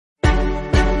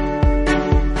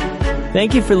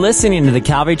Thank you for listening to the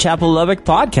Calvary Chapel Lubbock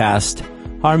podcast.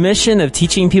 Our mission of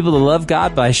teaching people to love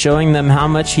God by showing them how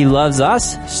much He loves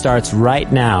us starts right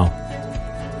now.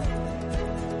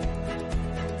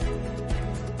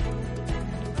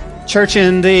 Church,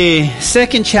 in the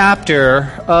second chapter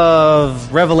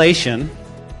of Revelation,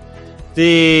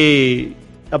 the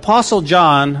Apostle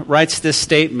John writes this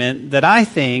statement that I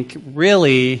think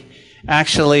really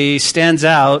actually stands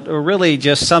out, or really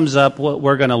just sums up what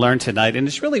we're going to learn tonight. And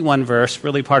it's really one verse,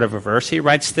 really part of a verse. He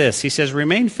writes this. He says,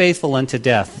 "Remain faithful unto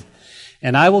death,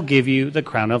 and I will give you the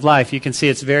crown of life." You can see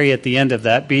it's very at the end of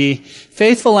that. "Be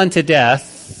faithful unto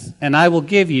death, and I will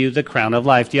give you the crown of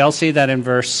life." Do y'all see that in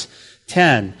verse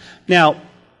 10? Now,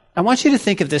 I want you to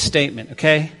think of this statement,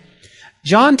 okay?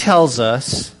 John tells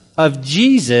us of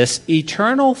Jesus'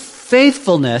 eternal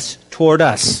faithfulness toward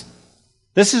us.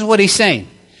 This is what he's saying.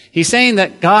 He's saying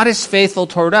that God is faithful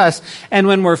toward us, and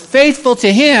when we're faithful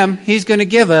to Him, He's going to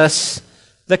give us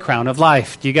the crown of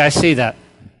life. Do you guys see that?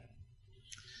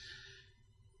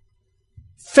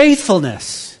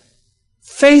 Faithfulness.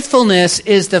 Faithfulness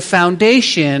is the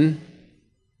foundation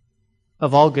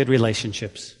of all good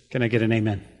relationships. Can I get an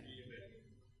amen?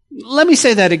 Let me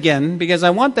say that again, because I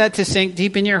want that to sink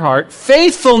deep in your heart.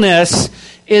 Faithfulness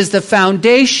is the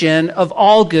foundation of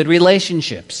all good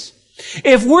relationships.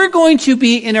 If we're going to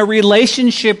be in a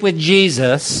relationship with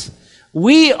Jesus,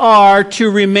 we are to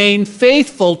remain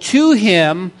faithful to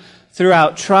Him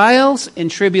throughout trials and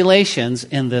tribulations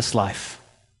in this life.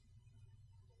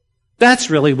 That's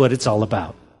really what it's all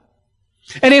about.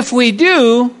 And if we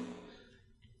do,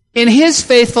 in His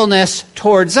faithfulness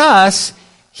towards us,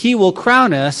 He will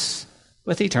crown us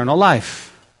with eternal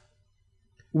life.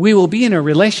 We will be in a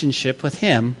relationship with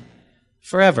Him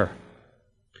forever.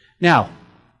 Now,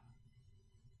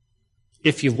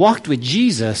 if you've walked with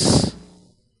Jesus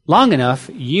long enough,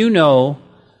 you know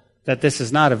that this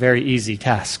is not a very easy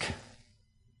task.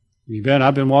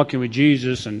 I've been walking with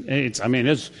Jesus, and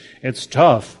it's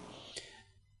tough.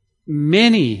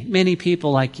 Many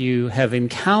people like you have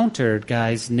encountered,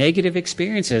 guys, negative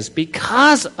experiences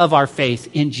because of our faith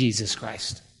in Jesus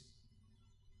Christ.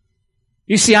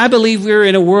 You see, I believe we're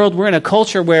in a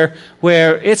culture where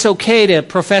it's okay to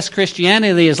profess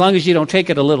Christianity as long as you don't take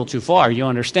it a little too far, you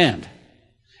understand?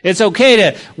 It's okay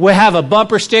to have a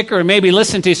bumper sticker and maybe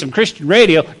listen to some Christian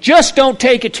radio. Just don't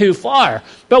take it too far.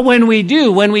 But when we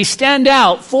do, when we stand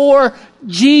out for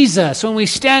Jesus, when we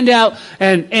stand out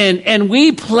and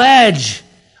we pledge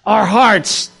our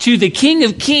hearts to the King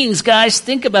of Kings, guys,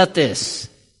 think about this.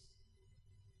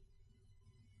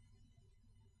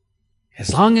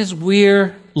 As long as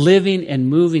we're living and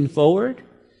moving forward,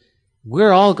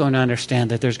 we're all going to understand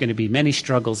that there's going to be many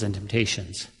struggles and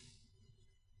temptations,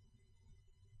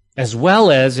 as well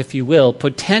as, if you will,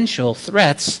 potential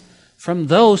threats from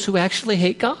those who actually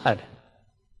hate God.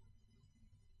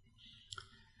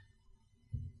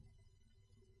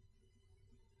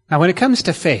 Now, when it comes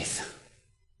to faith,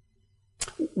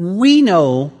 we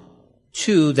know,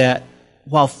 too, that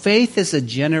while faith is a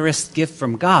generous gift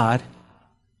from God,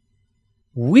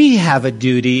 we have a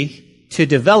duty to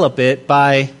develop it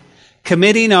by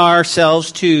committing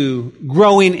ourselves to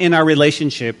growing in our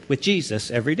relationship with Jesus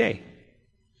every day.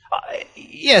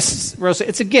 Yes, Rosa,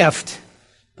 it's a gift,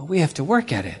 but we have to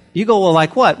work at it. You go, well,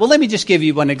 like what? Well, let me just give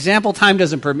you one example. Time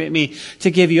doesn't permit me to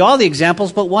give you all the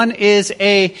examples, but one is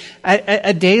a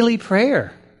daily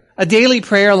prayer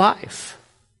life,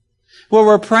 where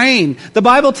we're praying. The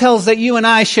Bible tells that you and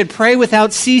I should pray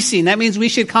without ceasing. That means we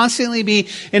should constantly be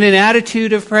in an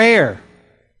attitude of prayer.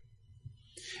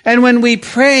 And when we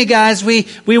pray, guys, we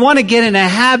want to get in a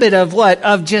habit of what?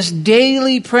 Of just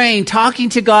daily praying, talking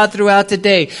to God throughout the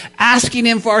day, asking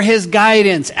Him for His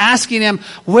guidance, asking Him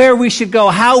where we should go,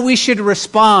 how we should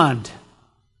respond.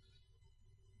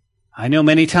 I know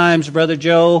many times, Brother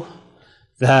Joe,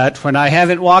 that when I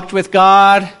haven't walked with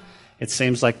God, it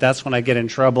seems like that's when I get in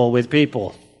trouble with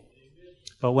people.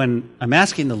 But when I'm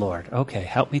asking the Lord, okay,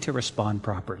 help me to respond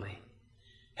properly.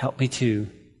 Help me to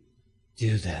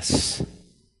do this.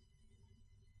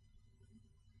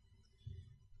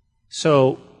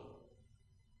 So,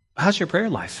 how's your prayer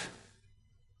life?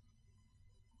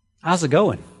 How's it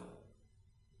going?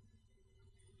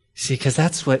 See, because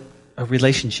that's what a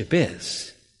relationship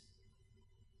is.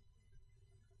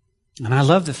 And I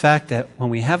love the fact that when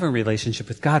we have a relationship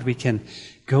with God, we can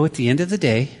go at the end of the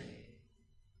day,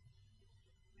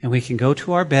 and we can go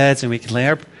to our beds, and we can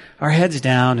lay our heads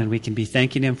down, and we can be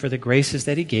thanking Him for the graces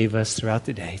that He gave us throughout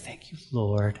the day. Thank you,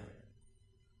 Lord.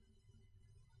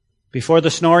 Before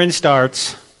the snoring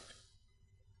starts,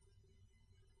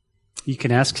 you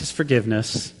can ask His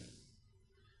forgiveness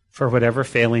for whatever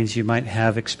failings you might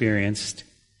have experienced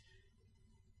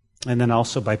And then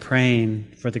also by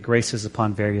praying for the graces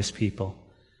upon various people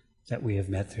that we have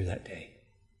met through that day.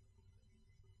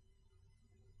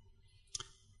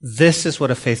 This is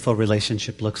what a faithful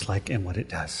relationship looks like and what it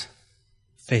does.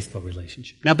 Faithful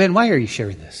relationship. Now, Ben, why are you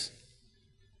sharing this?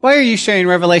 Why are you sharing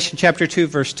Revelation chapter 2,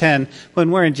 verse 10 when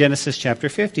we're in Genesis chapter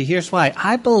 50? Here's why.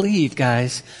 I believe,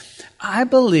 guys,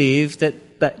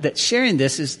 that sharing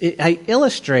this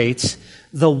illustrates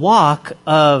the walk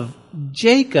of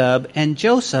Jacob and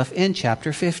Joseph in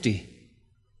chapter 50.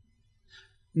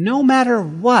 No matter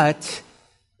what,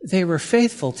 they were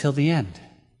faithful till the end.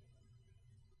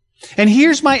 And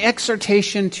here's my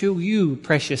exhortation to you,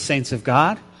 precious saints of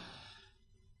God.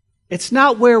 It's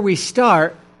not where we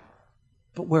start,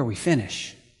 but where we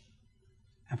finish.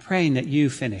 I'm praying that you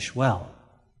finish well.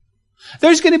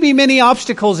 There's going to be many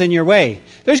obstacles in your way.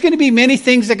 There's going to be many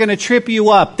things that are going to trip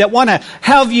you up, that want to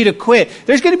have you to quit.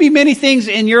 There's going to be many things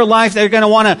in your life that are going to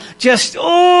want to just,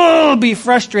 be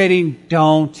frustrating.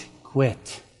 Don't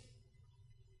quit.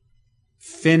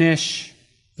 Finish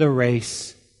the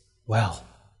race well.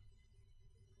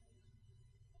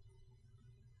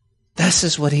 This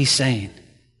is what he's saying.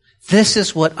 This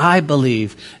is what I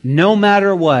believe. No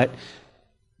matter what.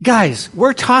 Guys,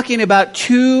 we're talking about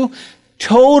two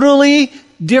totally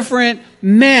different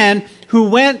men who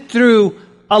went through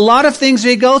a lot of things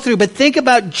they go through. But think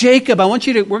about Jacob.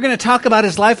 We're going to talk about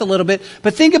his life a little bit,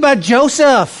 but think about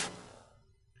Joseph.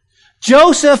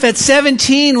 Joseph at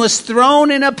 17 was thrown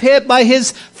in a pit by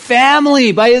his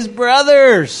family, by his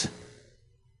brothers.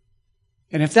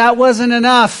 And if that wasn't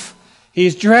enough,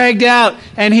 he's dragged out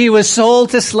and he was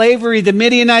sold to slavery. The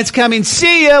Midianites coming,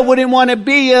 see ya, wouldn't want to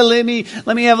be ya. Let me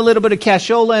have a little bit of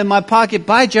cashola in my pocket.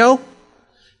 Bye, Joe.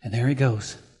 And there he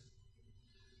goes.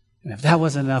 And if that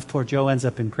wasn't enough, poor Joe ends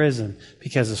up in prison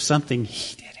because of something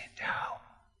he didn't do.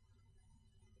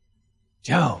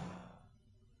 Joe.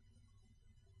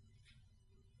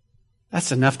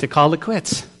 That's enough to call it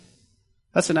quits.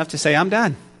 That's enough to say, I'm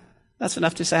done. That's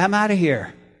enough to say, I'm out of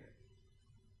here.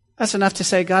 That's enough to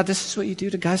say, God, this is what you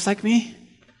do to guys like me.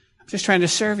 I'm just trying to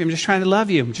serve you. I'm just trying to love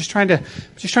you. I'm just trying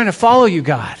to follow you,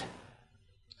 God.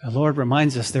 The Lord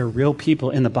reminds us there are real people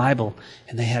in the Bible,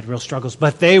 and they had real struggles.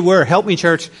 But they were, help me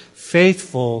church,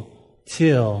 faithful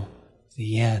till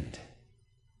the end.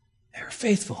 They were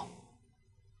faithful.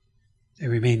 They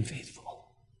remained faithful.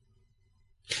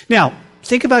 Now,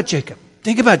 think about Jacob.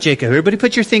 Think about Jacob. Everybody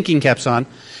put your thinking caps on.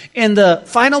 In the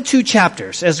final two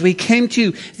chapters, as we came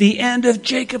to the end of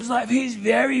Jacob's life, he's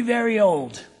very, very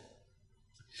old.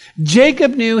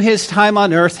 Jacob knew his time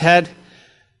on earth had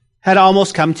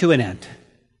almost come to an end.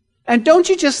 And don't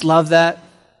you just love that?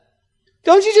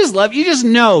 Don't you just love, you just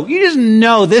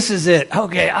know this is it.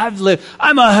 Okay, I've lived,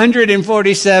 I'm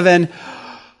 147.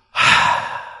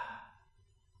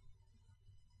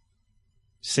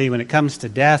 See, when it comes to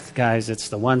death, guys, it's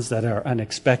the ones that are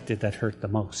unexpected that hurt the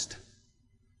most.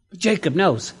 But Jacob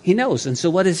knows. He knows. And so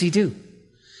what does he do?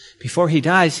 Before he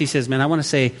dies, he says, man, I want to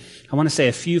say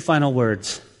a few final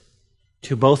words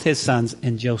to both his sons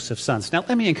and Joseph's sons. Now,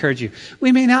 let me encourage you.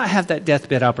 We may not have that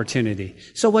deathbed opportunity.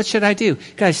 So what should I do?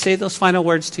 Guys, say those final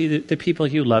words to the people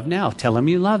you love now. Tell them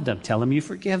you love them. Tell them you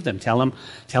forgive them. Tell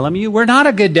them you were not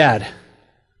a good dad.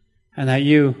 And that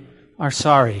you are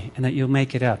sorry and that you'll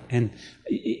make it up. And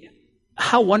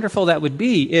how wonderful that would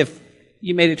be if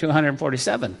you made it to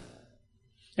 147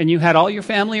 and you had all your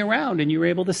family around and you were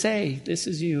able to say, this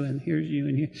is you and here's you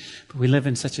and here. But we live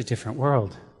in such a different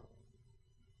world.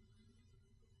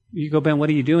 You go, Ben, what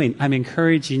are you doing? I'm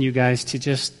encouraging you guys to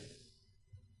just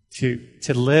to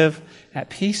live at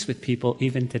peace with people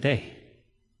even today.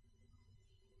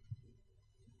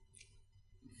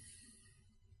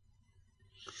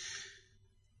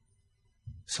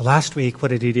 So last week, what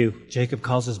did he do? Jacob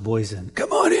calls his boys in.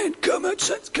 Come on in, come on,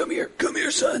 sons, come here,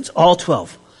 sons. All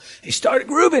 12. He started,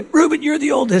 Reuben, you're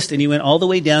the oldest. And he went all the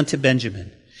way down to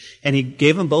Benjamin. And he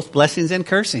gave them both blessings and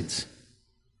cursings.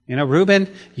 You know, Reuben,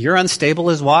 you're unstable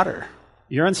as water.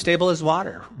 You're unstable as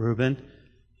water, Reuben.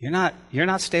 You're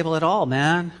not stable at all,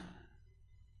 man.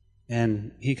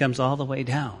 And he comes all the way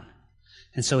down.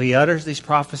 And so he utters these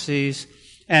prophecies.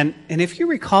 And if you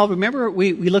recall, remember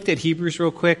we looked at Hebrews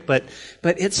real quick, but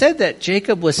it said that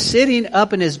Jacob was sitting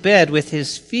up in his bed with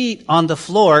his feet on the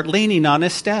floor, leaning on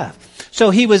his staff. So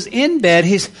he was in bed,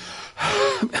 he's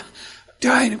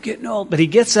dying of getting old, but he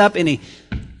gets up and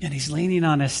he's leaning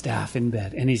on his staff in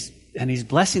bed, and he's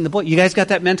blessing the boy. You guys got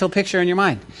that mental picture in your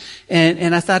mind?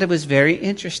 And I thought it was very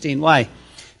interesting. Why?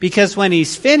 Because when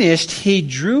he's finished, he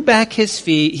drew back his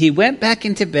feet, he went back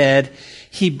into bed,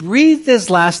 he breathed his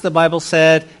last, the Bible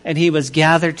said, and he was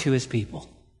gathered to his people.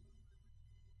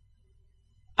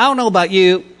 I don't know about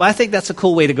you, but I think that's a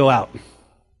cool way to go out.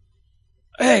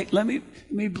 Hey, let me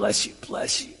bless you.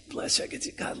 I get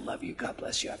you. God love you. God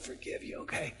bless you. I forgive you.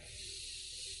 Okay.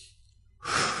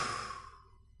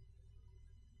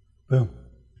 Boom.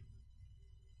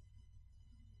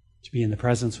 To be in the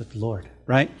presence with the Lord,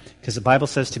 right? Because the Bible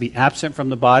says to be absent from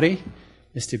the body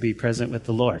is to be present with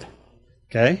the Lord.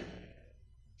 Okay?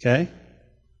 Okay?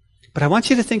 But I want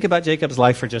you to think about Jacob's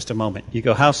life for just a moment. You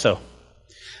go, how so?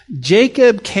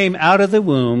 Jacob came out of the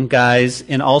womb, guys,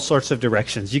 in all sorts of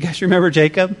directions. You guys remember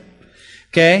Jacob?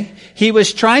 Okay? He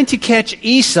was trying to catch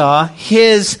Esau,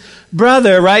 his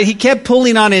brother, right? He kept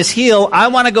pulling on his heel. I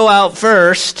want to go out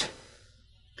first.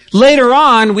 Later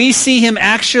on, we see him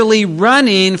actually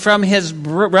running from his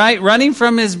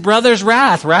brother's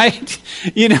wrath, right?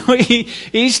 You know,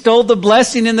 he stole the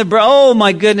blessing in oh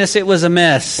my goodness, it was a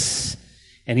mess.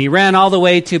 And he ran all the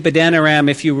way to Padan-aram,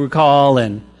 if you recall,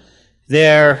 and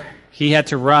there he had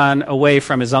to run away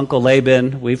from his uncle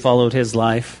Laban. We followed his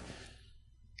life.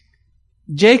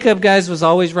 Jacob, guys, was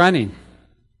always running.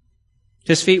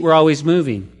 His feet were always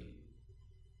moving.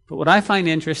 But what I find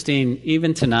interesting,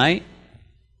 even tonight,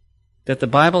 that the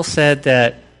Bible said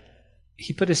that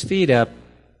he put his feet up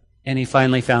and he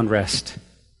finally found rest.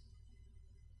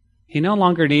 He no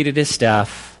longer needed his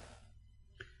staff.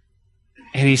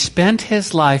 And he spent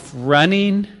his life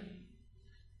running,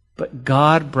 but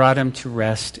God brought him to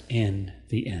rest in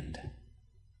the end.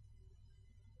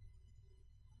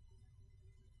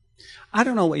 I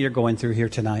don't know what you're going through here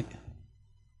tonight.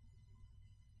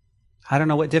 I don't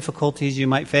know what difficulties you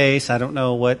might face. I don't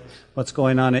know what's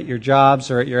going on at your jobs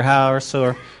or at your house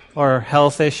or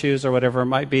health issues or whatever it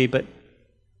might be. But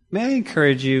may I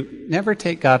encourage you, never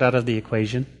take God out of the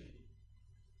equation.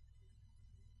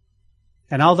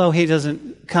 And although He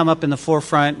doesn't come up in the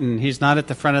forefront and He's not at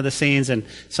the front of the scenes, and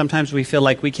sometimes we feel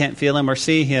like we can't feel Him or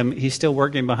see Him, He's still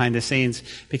working behind the scenes.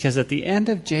 Because at the end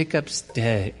of Jacob's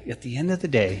day, at the end of the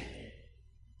day,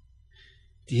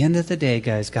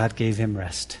 guys, God gave him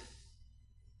rest.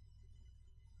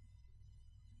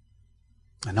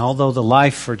 And although the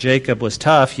life for Jacob was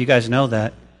tough, you guys know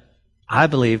that, I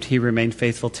believed he remained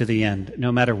faithful to the end.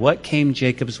 No matter what came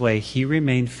Jacob's way, he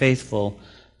remained faithful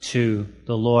to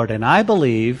the Lord. And I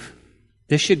believe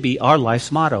this should be our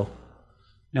life's motto.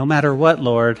 No matter what,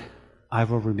 Lord, I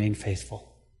will remain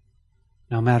faithful.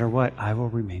 No matter what, I will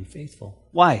remain faithful.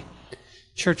 Why?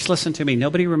 Church, listen to me.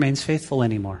 Nobody remains faithful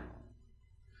anymore.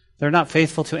 They're not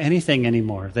faithful to anything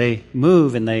anymore. They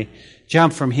move and they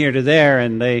jump from here to there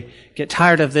and they get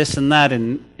tired of this and that.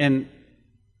 And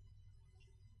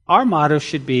our motto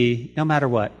should be, no matter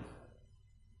what.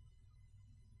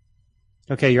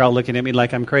 Okay, you're all looking at me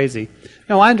like I'm crazy.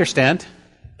 No, I understand.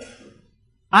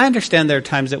 I understand there are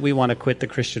times that we want to quit the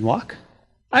Christian walk.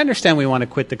 I understand we want to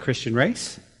quit the Christian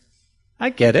race.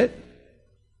 I get it.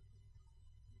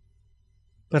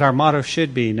 But our motto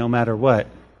should be, no matter what,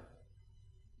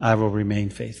 I will remain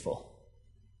faithful.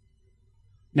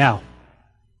 Now,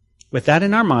 with that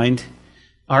in our mind,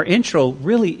 our intro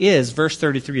really is verse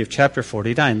 33 of chapter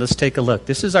 49. Let's take a look.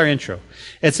 This is our intro.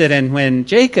 It said, and when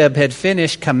Jacob had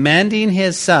finished commanding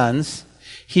his sons,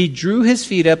 he drew his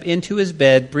feet up into his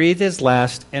bed, breathed his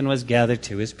last, and was gathered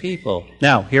to his people.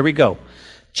 Now, here we go.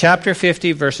 Chapter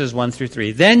 50, verses 1 through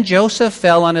 3. Then Joseph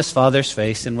fell on his father's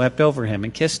face and wept over him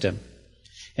and kissed him.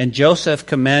 And Joseph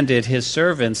commanded his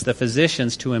servants, the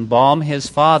physicians, to embalm his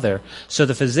father. So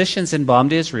the physicians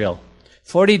embalmed Israel.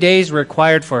 40 days were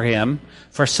required for him,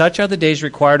 for such are the days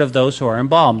required of those who are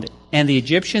embalmed. And the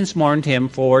Egyptians mourned him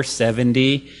for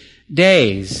 70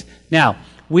 days. Now,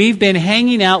 we've been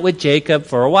hanging out with Jacob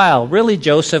for a while. Really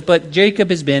Joseph, but Jacob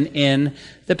has been in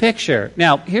the picture.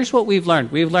 Now, here's what we've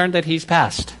learned. We've learned that he's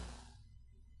passed.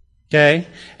 Okay?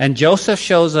 And Joseph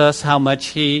shows us how much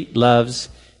he loves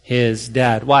his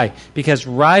dad. Why? Because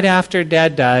right after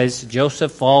dad dies,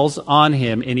 Joseph falls on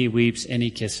him and he weeps and he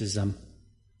kisses him.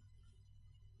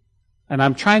 And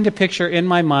I'm trying to picture in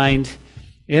my mind,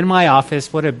 in my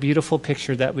office, what a beautiful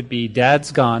picture that would be.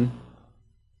 Dad's gone.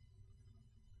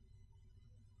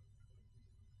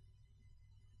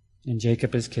 And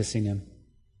Jacob is kissing him.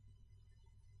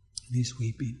 And he's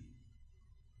weeping.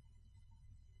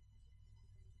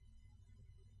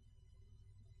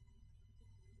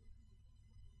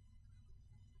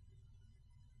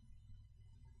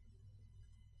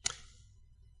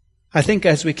 I think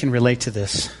as we can relate to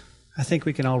this, I think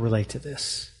we can all relate to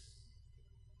this.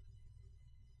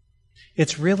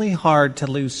 It's really hard to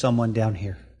lose someone down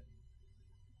here.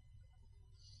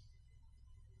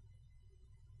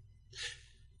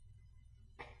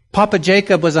 Papa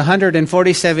Jacob was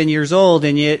 147 years old,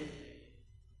 and yet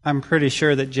I'm pretty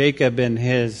sure that Jacob and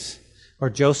Or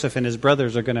Joseph and his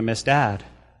brothers are going to miss Dad.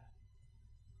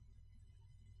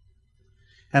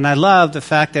 And I love the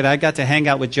fact that I got to hang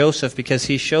out with Joseph because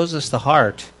he shows us the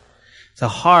heart. The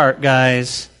heart,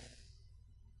 guys,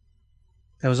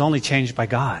 that was only changed by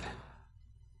God.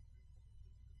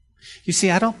 You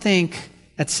see, I don't think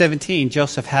at 17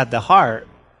 Joseph had the heart,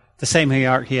 the same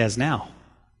heart he has now.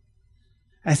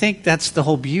 I think that's the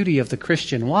whole beauty of the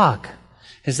Christian walk,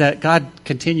 is that God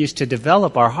continues to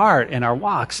develop our heart and our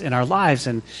walks and our lives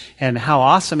and how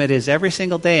awesome it is every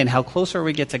single day and how closer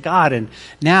we get to God. And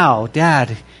now,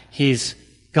 Dad, he's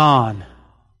gone.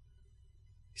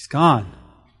 He's gone.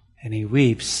 And he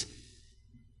weeps.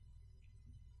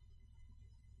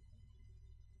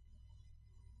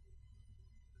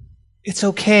 It's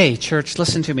okay, church,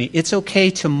 listen to me. It's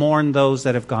okay to mourn those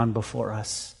that have gone before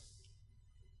us.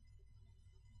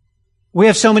 We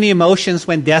have so many emotions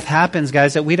when death happens,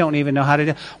 guys, that we don't even know how to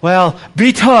do. Well,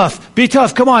 be tough. Be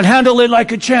tough. Come on, handle it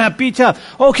like a champ. Be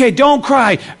tough. Okay, don't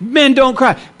cry. Men don't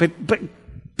cry. But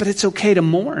it's okay to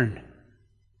mourn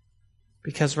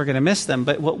because we're going to miss them.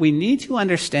 But what we need to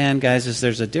understand, guys, is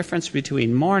there's a difference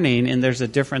between mourning and there's a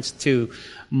difference to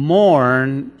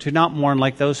mourn, to not mourn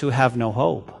like those who have no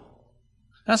hope.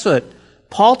 That's what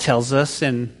Paul tells us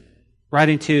in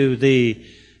writing to the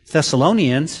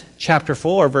Thessalonians, chapter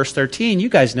 4, verse 13. You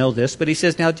guys know this, but he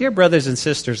says, now, dear brothers and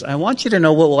sisters, I want you to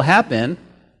know what will happen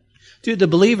to the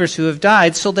believers who have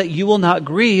died so that you will not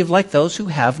grieve like those who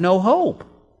have no hope.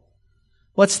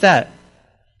 What's that?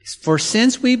 For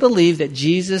since we believe that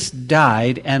Jesus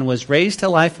died and was raised to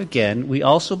life again, we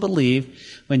also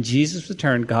believe when Jesus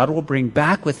returned, God will bring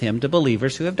back with him the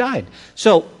believers who have died.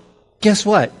 So, guess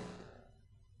what?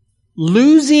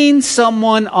 Losing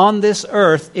someone on this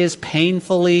earth is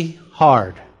painfully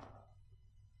hard.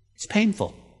 It's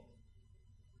painful.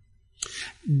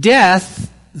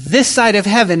 Death, this side of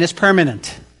heaven, is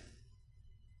permanent.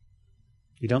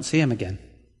 You don't see him again.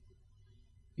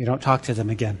 You don't talk to them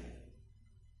again.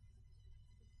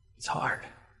 It's hard.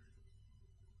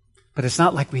 But it's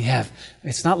not like we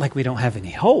don't have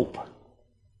any hope.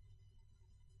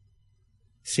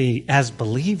 See, as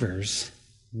believers,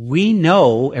 we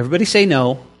know, everybody say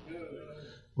no,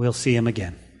 we'll see him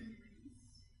again.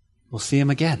 We'll see him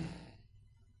again.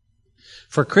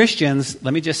 For Christians,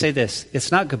 let me just say this. It's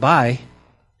not goodbye.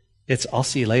 It's I'll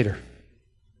see you later.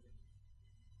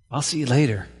 I'll see you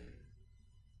later.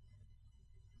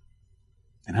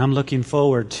 And I'm looking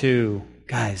forward to,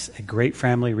 guys, a great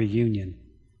family reunion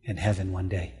in heaven one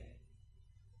day.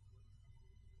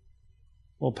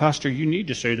 Well, Pastor, you need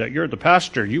to say that. You're the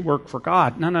pastor. You work for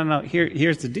God. No.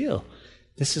 Here's the deal.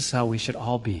 This is how we should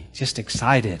all be. Just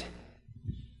excited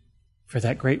for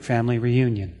that great family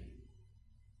reunion.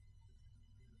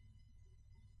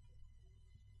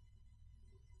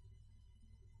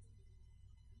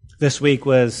 This week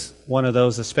was one of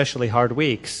those especially hard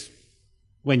weeks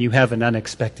when you have an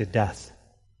unexpected death.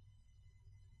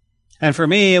 And for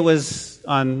me, it was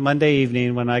on Monday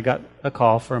evening when I got a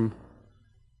call from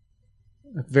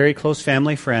a very close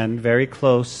family friend, very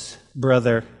close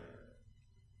brother,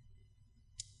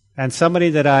 and somebody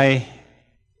that I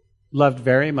loved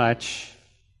very much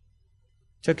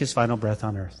took his final breath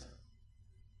on earth.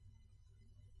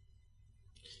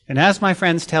 And as my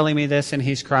friend's telling me this, and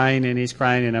he's crying,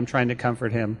 and I'm trying to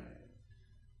comfort him.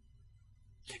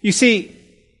 You see,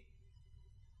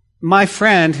 my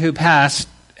friend who passed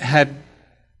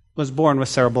was born with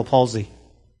cerebral palsy.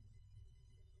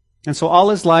 And so all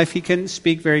his life he couldn't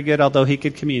speak very good, although he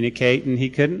could communicate, and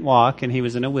he couldn't walk, and he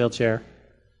was in a wheelchair.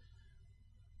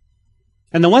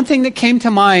 And the one thing that came to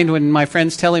mind when my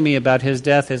friend's telling me about his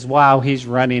death is, wow, he's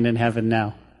running in heaven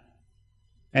now.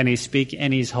 And he's speaking,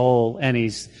 and he's whole, and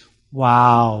he's,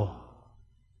 wow.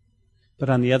 But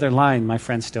on the other line, my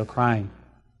friend's still crying.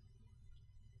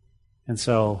 And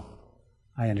so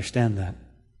I understand that.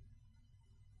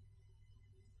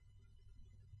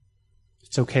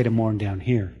 It's okay to mourn down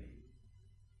here.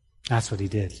 That's what he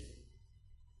did.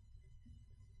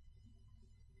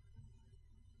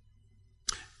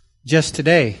 Just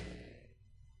today,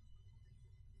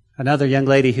 another young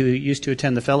lady who used to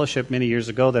attend the fellowship many years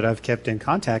ago that I've kept in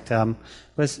contact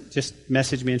was just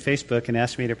messaged me on Facebook and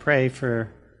asked me to pray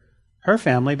for her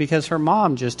family because her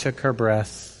mom just took her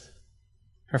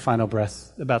final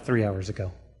breath, about 3 hours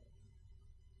ago.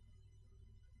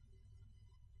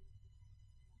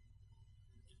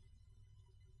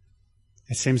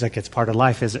 It seems like it's part of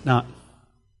life, is it not?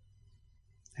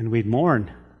 And we'd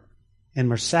mourn, and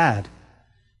we're sad.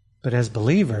 But as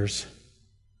believers,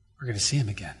 we're going to see him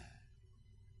again.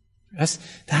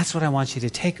 That's what I want you to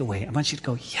take away. I want you to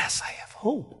go, yes, I have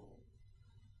hope.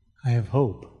 I have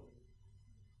hope.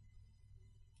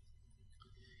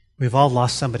 We've all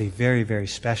lost somebody very, very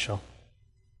special.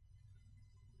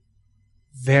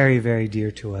 Very, very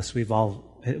dear to us. We've all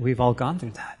gone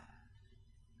through that.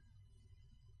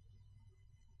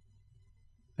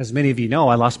 As many of you know,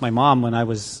 I lost my mom when I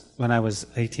was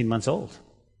 18 months old.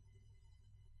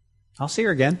 I'll see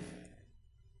her again.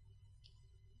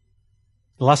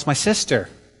 I lost my sister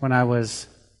when I was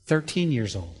 13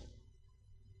 years old.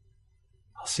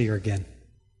 I'll see her again.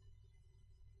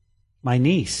 My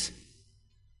niece.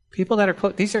 People that are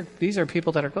close. These are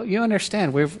people that are close. You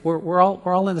understand? We're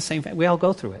all in the same family. We all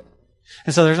go through it.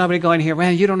 And so there's nobody going here,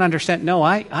 man, you don't understand. No,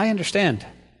 I understand.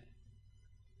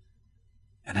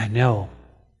 And I know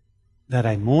that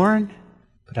I mourn,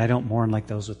 but I don't mourn like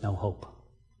those with no hope.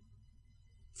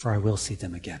 For I will see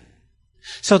them again.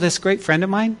 So this great friend of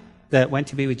mine that went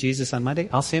to be with Jesus on Monday,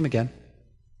 I'll see him again.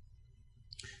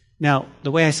 Now,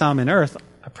 the way I saw him in earth,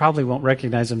 I probably won't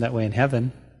recognize him that way in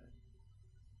heaven.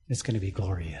 It's going to be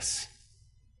glorious.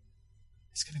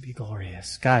 It's going to be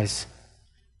glorious. Guys,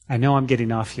 I know I'm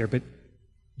getting off here, but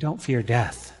don't fear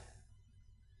death.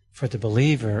 For the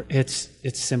believer, it's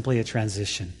simply a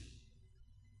transition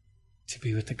to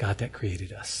be with the God that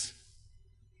created us.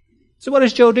 So what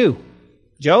does Joe do?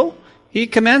 Joe, he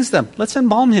commends them. Let's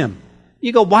embalm him.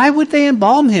 You go, why would they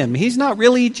embalm him? He's not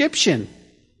really Egyptian.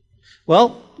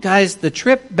 Well, guys, the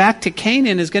trip back to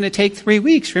Canaan is going to take 3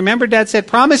 weeks. Remember, Dad said,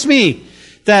 promise me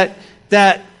that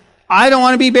I don't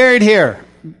want to be buried here.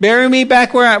 Bury me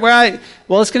back where I.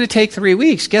 Well, it's going to take 3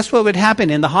 weeks. Guess what would happen?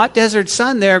 In the hot desert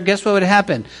sun there, guess what would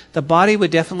happen? The body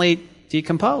would definitely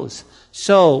decompose.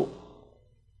 So,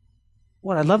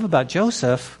 what I love about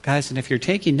Joseph, guys, and if you're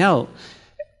taking note,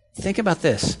 think about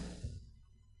this.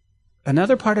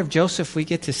 Another part of Joseph we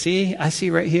get to see, I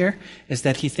see right here, is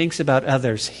that he thinks about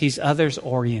others. He's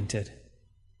others-oriented.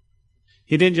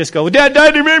 He didn't just go, Dad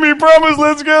died, he made me a promise,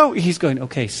 let's go. He's going,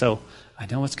 okay, so I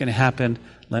know what's going to happen.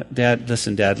 Dad,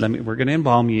 listen, Dad, we're going to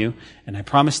embalm you. And I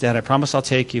promise, Dad, I promise I'll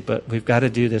take you, but we've got to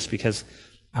do this because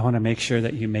I want to make sure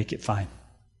that you make it fine.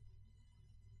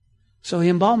 So he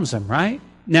embalms him, right?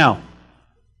 Now,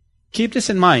 keep this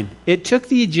in mind. It took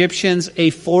the Egyptians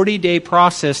a 40-day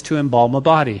process to embalm a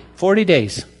body. 40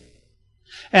 days.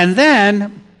 And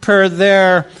then, per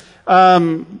their,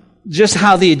 just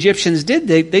how the Egyptians did,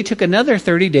 they took another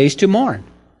 30 days to mourn.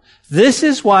 This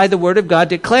is why the Word of God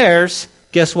declares,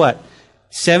 guess what?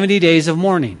 70 days of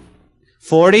mourning.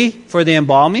 40 for the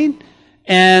embalming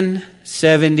and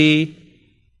 70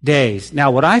 days.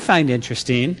 Now, what I find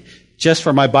interesting, just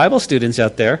for my Bible students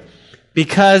out there,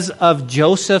 because of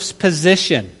Joseph's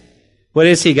position. What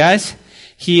is he, guys?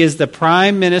 He is the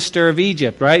prime minister of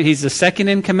Egypt, right? He's the second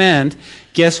in command.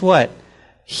 Guess what?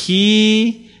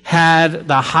 He had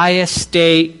the highest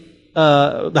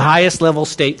level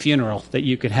state funeral that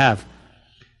you could have.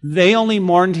 They only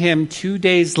mourned him 2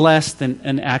 days less than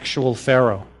an actual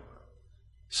pharaoh.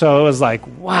 So it was like,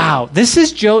 wow, this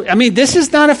is this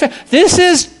is not this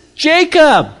is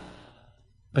Jacob.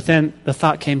 But then the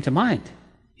thought came to mind.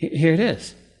 Here it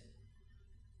is.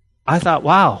 I thought,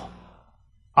 wow,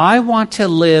 I want to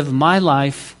live my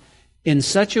life in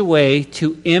such a way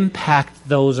to impact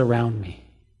those around me.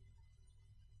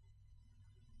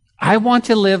 I want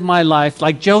to live my life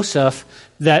like Joseph,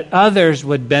 that others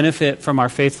would benefit from our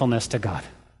faithfulness to God.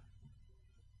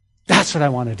 That's what I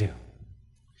want to do.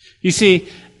 You see,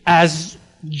 as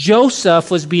Joseph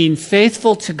was being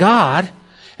faithful to God,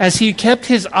 as he kept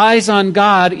his eyes on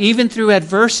God, even through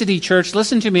adversity, church,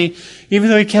 listen to me, even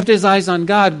though he kept his eyes on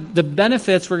God, the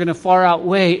benefits were going to far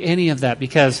outweigh any of that.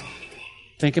 Because,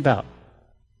 think about,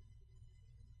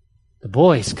 the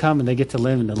boys come and they get to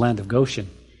live in the land of Goshen.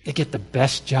 They get the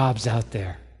best jobs out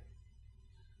there.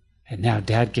 And now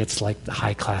Dad gets like the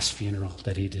high-class funeral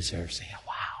that he deserves. Yeah,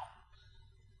 wow.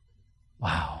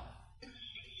 Wow.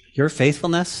 Your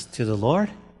faithfulness to the Lord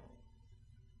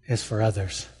is for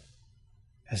others.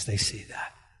 As they see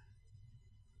that.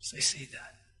 As they see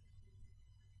that.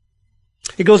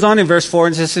 It goes on in verse 4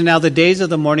 and says, "And now the days of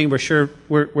the mourning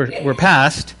were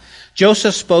past.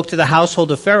 Joseph spoke to the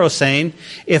household of Pharaoh, saying,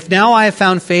 If now I have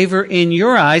found favor in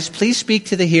your eyes, please speak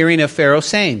to the hearing of Pharaoh,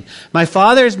 saying, My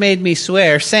father has made me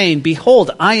swear, saying,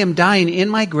 Behold, I am dying in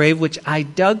my grave, which I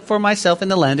dug for myself in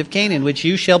the land of Canaan, which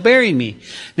you shall bury me.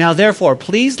 Now therefore,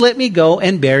 please let me go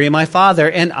and bury my father,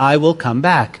 and I will come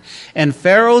back. And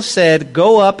Pharaoh said,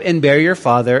 Go up and bury your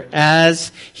father,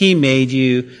 as he made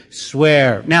you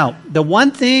swear." Now, the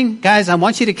one thing, guys, I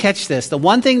want you to catch this. The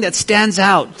one thing that stands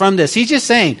out from this, he's just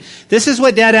saying, this is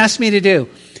what Dad asked me to do.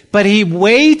 But he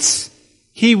waits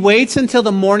until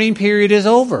the mourning period is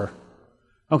over.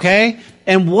 Okay?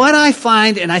 And what I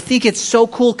find, and I think it's so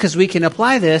cool because we can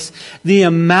apply this, the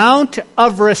amount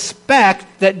of respect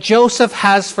that Joseph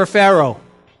has for Pharaoh.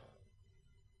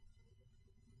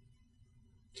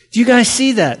 Do you guys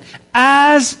see that?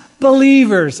 As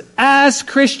believers, as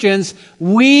Christians,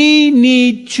 we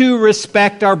need to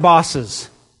respect our bosses.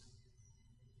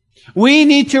 We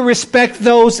need to respect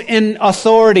those in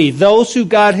authority, those who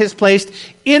God has placed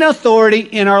in authority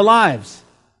in our lives.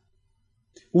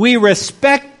 We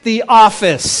respect the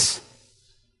office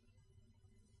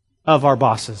of our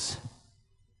bosses.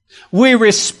 We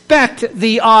respect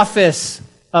the office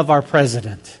of our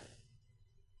president.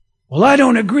 Well, I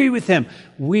don't agree with him.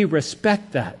 We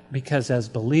respect that because as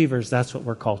believers, that's what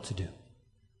we're called to do.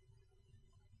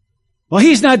 Well,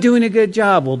 he's not doing a good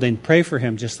job. Well, then pray for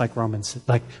him, just like Romans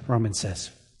says.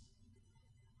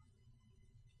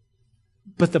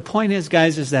 But the point is,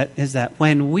 guys, is that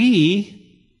when we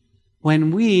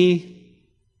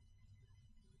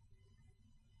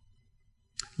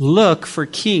look for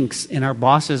kinks in our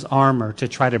boss's armor to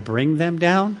try to bring them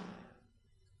down,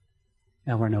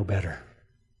 now we're no better.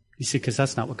 You see, because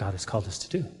that's not what God has called us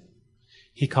to do.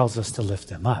 He calls us to lift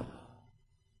them up.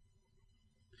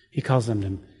 He calls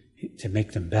them to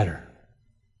make them better.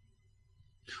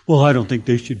 Well, I don't think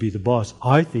they should be the boss.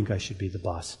 I think I should be the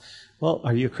boss. Well,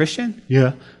 are you a Christian?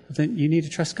 Yeah. Well, then you need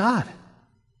to trust God.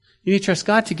 You need to trust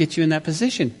God to get you in that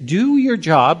position. Do your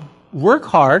job, work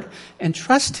hard, and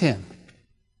trust Him.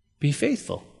 Be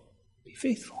faithful. Be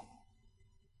faithful.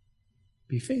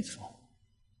 Be faithful.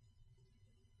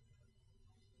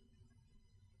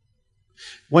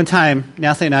 One time,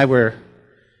 Nathan and I were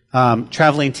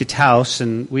traveling to Taos,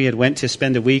 and we had went to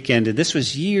spend a weekend, and this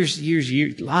was years,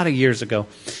 a lot of years ago.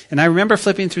 And I remember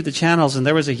flipping through the channels, and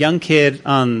there was a young kid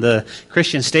on the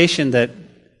Christian station that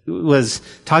was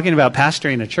talking about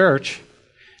pastoring a church.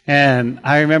 And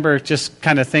I remember just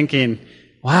kind of thinking,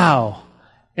 wow.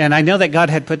 And I know that God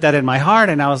had put that in my heart,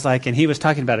 and I was like, and he was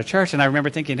talking about a church, and I remember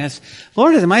thinking,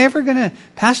 Lord, am I ever going to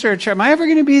pastor a church? Am I ever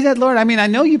going to be that, Lord? I mean, I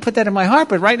know you put that in my heart,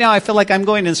 but right now I feel like I'm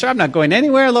going I'm not going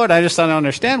anywhere, Lord. I just don't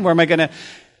understand. Where am I going to?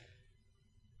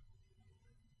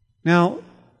 Now,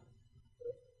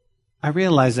 I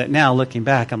realize that now, looking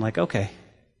back, I'm like, okay,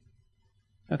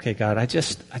 God, I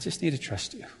just need to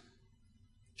trust you.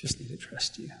 Just need to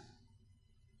trust you.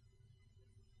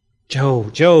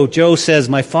 Joe says,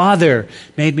 my father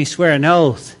made me swear an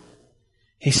oath.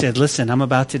 He said, listen, I'm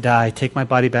about to die. Take my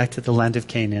body back to the land of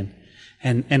Canaan.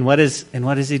 And what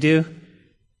does he do?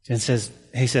 He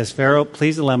says, Pharaoh,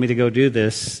 please allow me to go do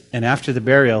this. And after the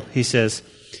burial, he says,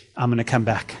 I'm going to come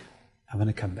back. I'm going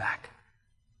to come back.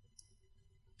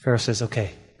 Pharaoh says,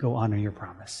 okay, go honor your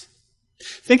promise.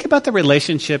 Think about the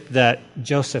relationship that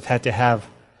Joseph had to have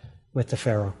with the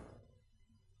Pharaoh.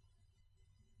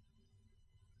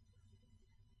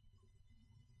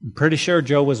 I'm pretty sure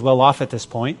Joe was well off at this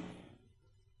point.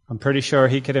 I'm pretty sure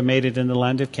he could have made it in the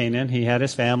land of Canaan. He had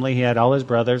his family. He had all his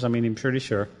brothers. I'm pretty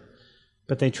sure.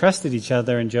 But they trusted each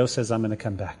other, and Joe says, I'm going to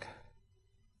come back.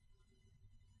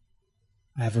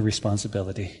 I have a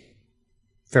responsibility.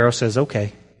 Pharaoh says,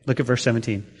 okay. Look at verse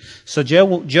 17. So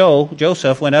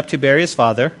Joseph went up to bury his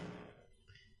father,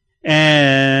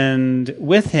 and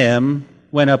with him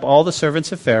went up all the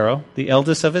servants of Pharaoh, the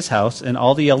eldest of his house, and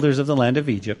all the elders of the land of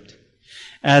Egypt,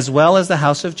 as well as the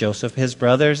house of Joseph, his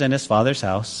brothers, and his father's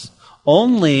house.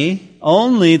 Only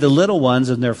the little ones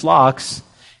and their flocks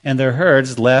and their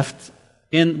herds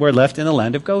were left in the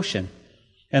land of Goshen.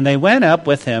 And they went up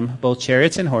with him, both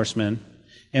chariots and horsemen,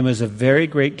 and it was a very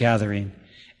great gathering.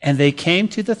 And they came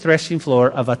to the threshing floor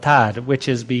of Atad, which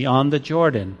is beyond the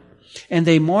Jordan. And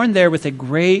they mourned there with a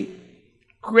great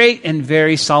and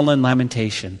very solemn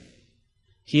lamentation.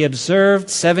 He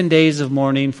observed 7 days of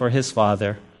mourning for his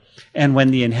father. And when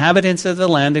the inhabitants of the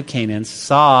land of Canaan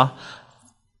saw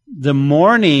the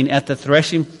mourning at the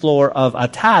threshing floor of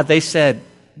Atad, they said,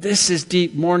 this is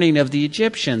deep mourning of the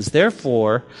Egyptians.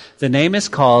 Therefore, the name is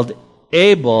called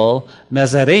Abel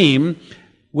Mizraim,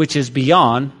 which is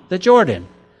beyond the Jordan.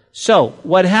 So,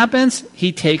 what happens?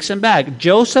 He takes him back.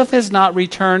 Joseph has not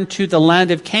returned to the land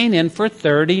of Canaan for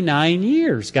 39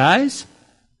 years, guys.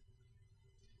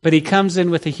 But he comes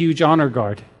in with a huge honor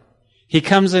guard. He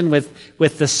comes in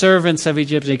with the servants of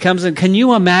Egypt. He comes in. Can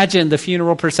you imagine the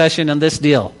funeral procession in this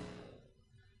deal?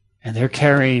 And they're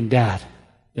carrying Dad.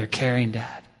 They're carrying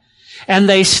Dad. And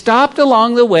they stopped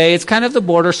along the way. It's kind of the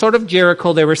border, sort of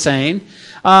Jericho, they were saying.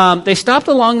 They stopped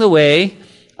along the way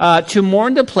to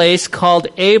mourn the place called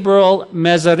Abel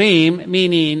Mizraim,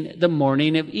 meaning the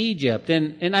mourning of Egypt.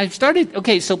 And I started,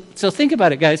 so think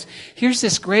about it, guys. Here's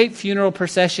this great funeral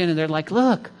procession, and they're like,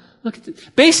 look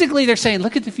at basically they're saying,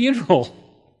 look at the funeral.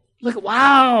 Look,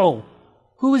 wow!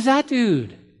 Who was that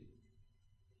dude?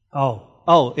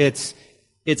 Oh, it's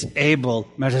Abel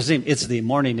Merazim. It's the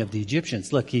mourning of the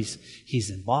Egyptians. Look, he's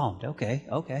embalmed.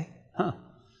 Okay. Huh.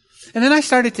 And then I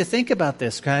started to think about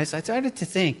this, guys. I started to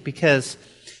think because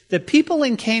the people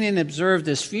in Canaan observed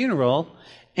this funeral,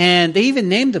 and they even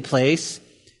named the place.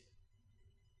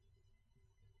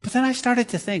 But then I started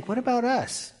to think, what about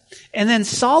us? And then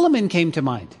Solomon came to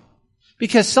mind.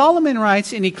 Because Solomon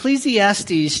writes in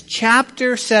Ecclesiastes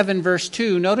chapter 7, verse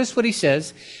 2, notice what he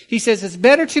says. He says, it's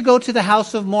better to go to the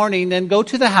house of mourning than go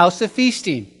to the house of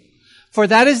feasting. For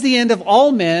that is the end of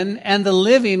all men, and the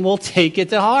living will take it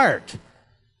to heart.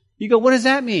 You go, what does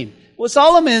that mean? Well,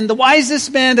 Solomon, the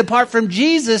wisest man apart from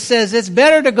Jesus, says it's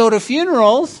better to go to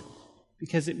funerals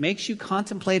because it makes you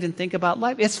contemplate and think about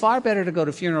life. It's far better to go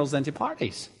to funerals than to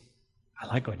parties. I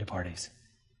like going to parties.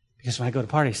 Because when I go to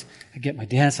parties, I get my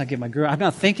dance, I get my girl. I'm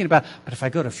not thinking about, but if I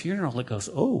go to a funeral, it goes,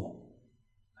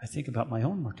 I think about my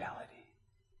own mortality.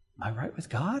 Am I right with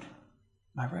God?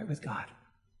 Am I right with God?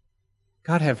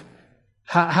 God,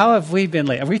 how have we been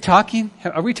lately? Are we talking?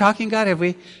 Are we talking, God?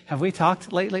 Have we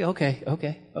talked lately?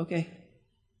 Okay.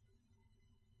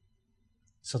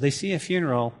 So they see a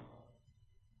funeral.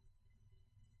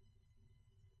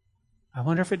 I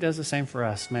wonder if it does the same for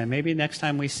us, man. Maybe next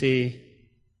time we see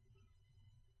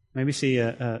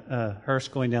a hearse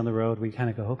going down the road, we kind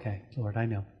of go, okay, Lord, I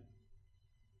know.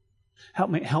 Help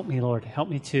me, Lord. Help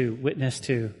me to witness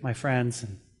to my friends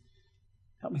and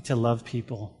help me to love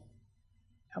people.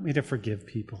 Help me to forgive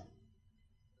people.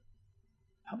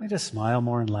 Help me to smile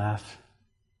more and laugh.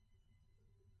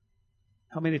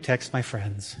 Help me to text my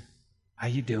friends. How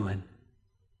you doing?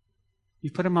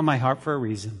 You put them on my heart for a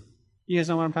reason. You guys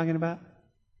know what I'm talking about?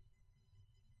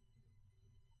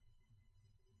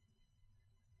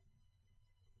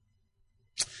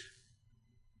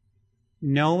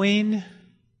 Knowing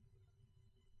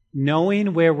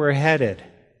where we're headed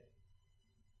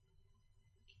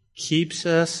keeps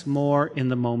us more in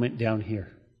the moment down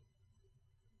here.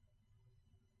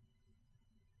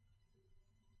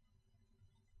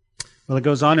 Well, it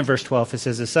goes on in verse 12. It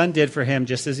says, the son did for him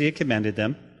just as he had commanded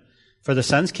them. For the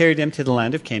sons carried him to the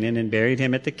land of Canaan and buried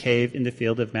him at the cave in the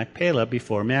field of Machpelah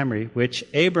before Mamre, which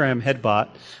Abraham had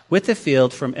bought with the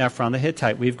field from Ephron the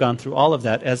Hittite. We've gone through all of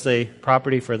that as a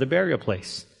property for the burial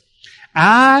place.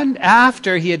 And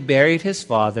after he had buried his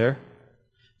father,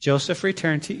 Joseph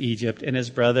returned to Egypt, and his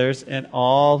brothers and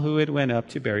all who had went up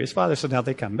to bury his father. So now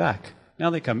they come back.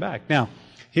 Now,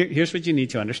 here's what you need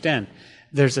to understand.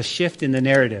 There's a shift in the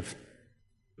narrative.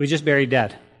 We just buried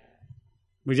Dad.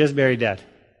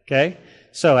 Okay?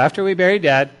 So after we buried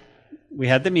Dad, we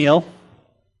had the meal.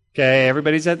 Okay,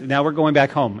 now we're going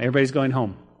back home. Everybody's going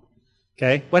home.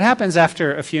 Okay? What happens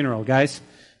after a funeral, guys?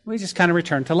 We just kind of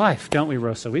return to life, don't we,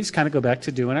 Rosa? We just kind of go back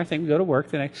to doing our thing. We go to work.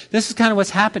 This is kind of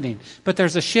what's happening. But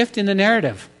there's a shift in the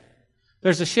narrative.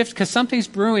 There's a shift because something's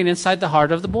brewing inside the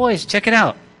heart of the boys. Check it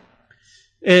out.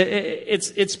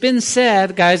 It's been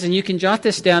said, guys, and you can jot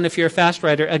this down if you're a fast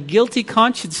writer, a guilty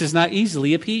conscience is not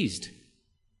easily appeased.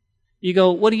 You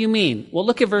go, what do you mean? Well,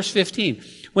 look at verse 15.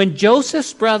 When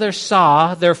Joseph's brothers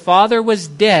saw their father was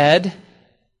dead,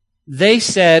 they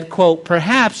said, quote,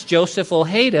 perhaps Joseph will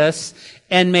hate us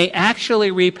and may actually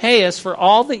repay us for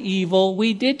all the evil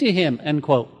we did to him, end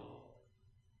quote.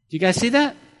 Do you guys see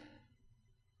that?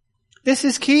 This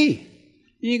is key.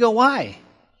 You go, why?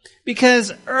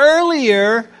 Because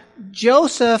earlier,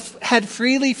 Joseph had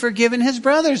freely forgiven his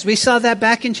brothers. We saw that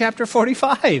back in chapter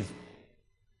 45.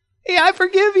 Hey, I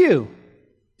forgive you.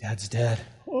 Dad's dead.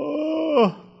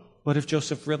 Oh, what if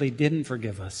Joseph really didn't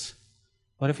forgive us?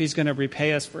 What if he's going to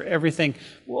repay us for everything?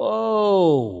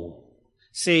 Whoa.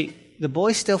 See, the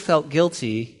boys still felt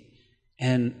guilty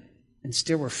and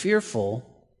still were fearful.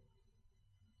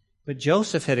 But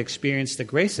Joseph had experienced the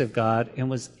grace of God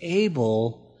and was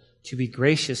able to be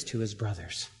gracious to his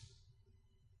brothers.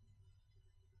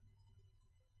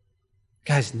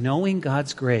 Guys, knowing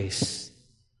God's grace,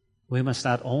 we must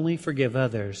not only forgive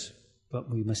others, but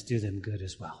we must do them good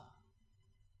as well.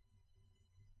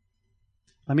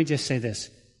 Let me just say this.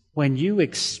 When you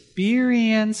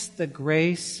experience the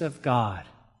grace of God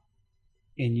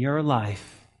in your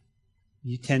life,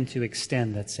 you tend to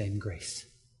extend that same grace.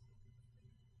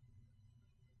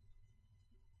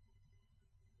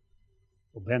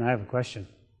 Well, Ben, I have a question.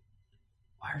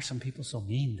 Why are some people so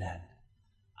mean then?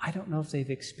 I don't know if they've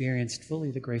experienced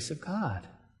fully the grace of God.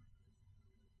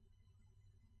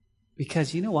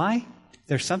 Because you know why?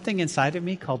 There's something inside of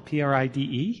me called pride.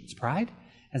 It's pride.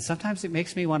 And sometimes it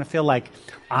makes me want to feel like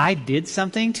I did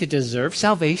something to deserve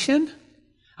salvation.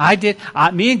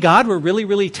 Me and God were really,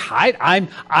 really tight.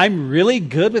 I'm really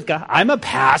good with God. I'm a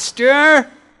pastor.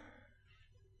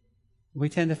 We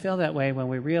tend to feel that way when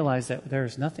we realize that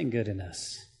there's nothing good in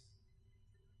us.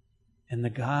 And the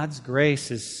God's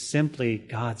grace is simply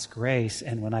God's grace.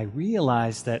 And when I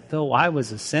realize that though I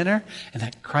was a sinner and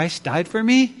that Christ died for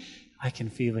me, I can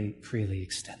freely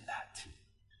extend that.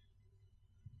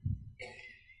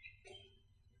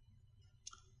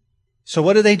 So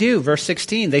what do? Verse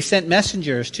 16, they sent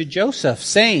messengers to Joseph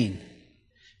saying,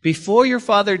 before your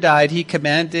father died, he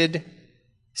commanded,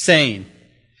 saying,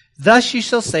 thus you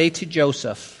shall say to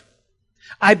Joseph,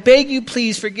 I beg you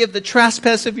please forgive the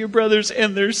trespass of your brothers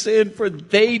and their sin, for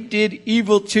they did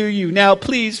evil to you. Now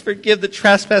please forgive the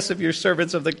trespass of your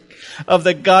servants of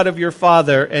the God of your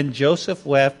father. And Joseph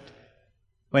wept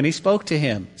when he spoke to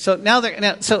him. So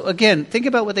so again, think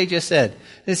about what they just said.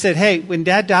 They said, hey, when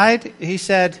Dad died, he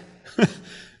said,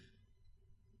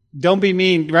 don't be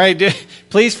mean, right?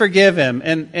 Please forgive him.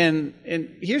 And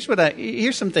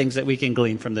here's some things that we can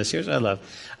glean from this. Here's what I love.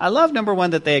 I love, number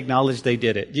one, that they acknowledge they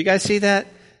did it. Do you guys see that?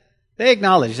 They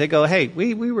acknowledge. They go, hey,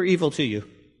 we were evil to you.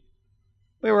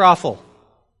 We were awful.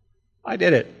 I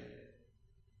did it.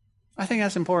 I think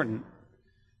that's important.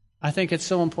 I think it's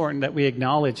so important that we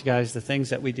acknowledge, guys, the things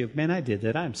that we do. Man, I did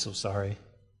that. I'm so sorry.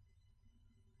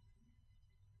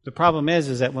 The problem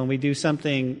is that when we do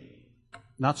something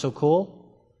not so cool,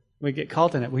 we get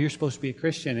called on it. Well, you're supposed to be a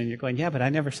Christian, and you're going, yeah, but I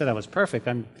never said I was perfect.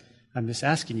 I'm just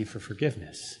asking you for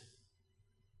forgiveness.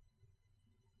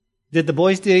 Did the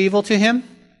boys do evil to him?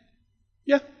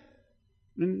 Yeah.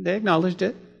 And they acknowledged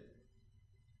it.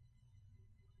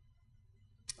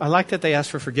 I like that they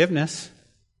asked for forgiveness,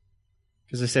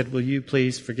 because they said, will you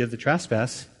please forgive the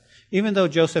trespass? Even though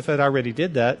Joseph had already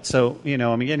did that. So,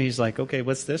 again, he's like, okay,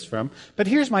 what's this from? But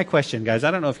here's my question, guys.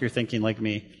 I don't know if you're thinking like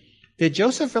me. Did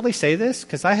Joseph really say this?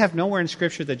 Because I have nowhere in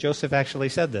Scripture that Joseph actually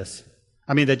said this.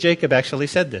 That Jacob actually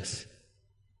said this.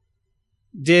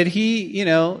 Did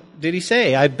he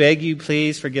say, I beg you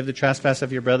please forgive the trespass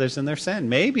of your brothers and their sin?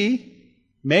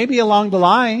 Maybe along the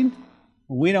line.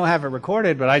 We don't have it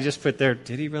recorded, but I just put there,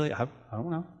 did he really? I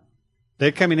don't know.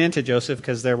 They're coming into Joseph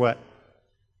because they're what?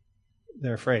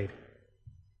 They're afraid.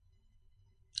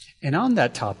 And on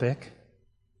that topic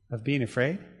of being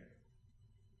afraid,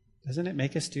 doesn't it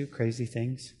make us do crazy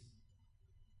things?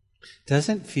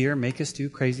 Doesn't fear make us do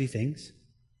crazy things?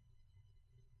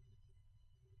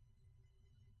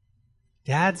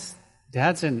 Dad's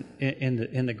in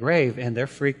the grave, and they're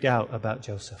freaked out about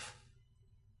Joseph.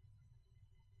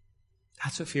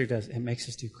 That's what fear does. It makes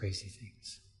us do crazy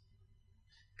things.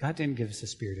 God didn't give us a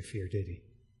spirit of fear, did he?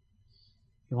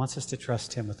 He wants us to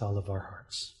trust him with all of our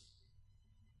hearts.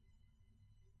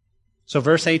 So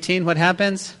verse 18, what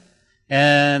happens?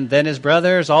 And then his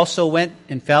brothers also went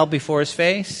and fell before his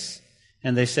face,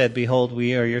 and they said, behold,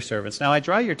 we are your servants. Now I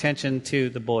draw your attention to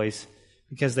the boys,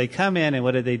 because they come in, and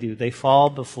what do? They fall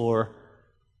before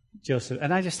Joseph.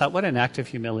 And I just thought, what an act of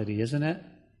humility, isn't it?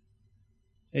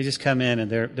 They just come in, and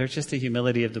they're just the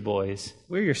humility of the boys.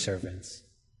 We're your servants.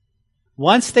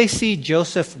 Once they see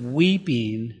Joseph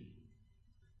weeping,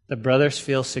 the brothers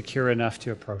feel secure enough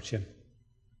to approach him.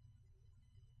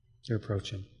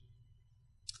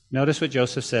 Notice what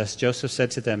Joseph says. Joseph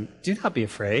said to them, do not be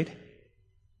afraid,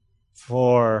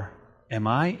 for am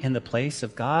I in the place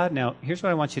of God? Now, here's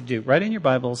what I want you to do. Write in your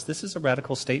Bibles, this is a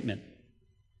radical statement.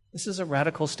 This is a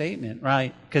radical statement,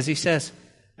 right? Because he says,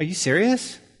 are you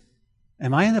serious?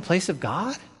 Am I in the place of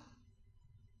God?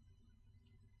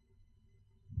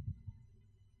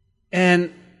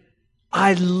 And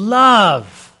I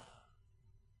love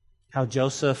how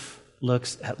Joseph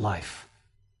looks at life.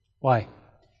 Why?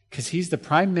 Because he's the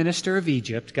prime minister of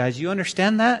Egypt. Guys, you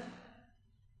understand that?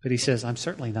 But he says, I'm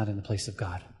certainly not in the place of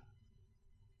God.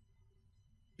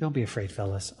 Don't be afraid,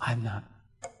 fellas. I'm not.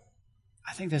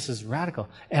 I think this is radical.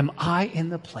 Am I in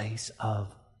the place of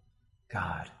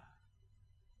God?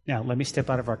 Now, let me step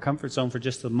out of our comfort zone for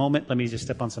just a moment. Let me just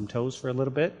step on some toes for a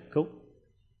little bit. Cool.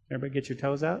 Everybody get your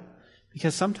toes out?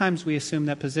 Because sometimes we assume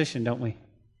that position, don't we?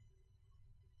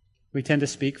 We tend to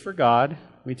speak for God.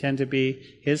 We tend to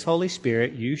be His Holy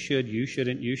Spirit. You should, you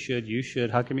shouldn't, you should, you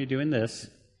should. How come you're doing this?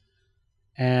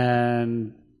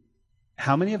 And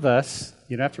how many of us,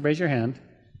 you don't have to raise your hand,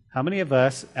 how many of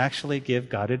us actually give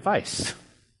God advice?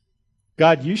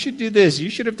 God, you should do this. You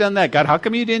should have done that. God, how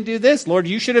come you didn't do this? Lord,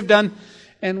 you should have done.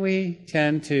 And we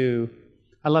tend to,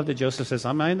 I love that Joseph says,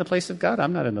 am I in the place of God?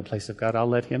 I'm not in the place of God. I'll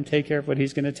let Him take care of what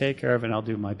He's going to take care of, and I'll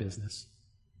do my business.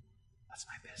 That's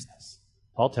my business.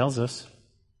 Paul tells us,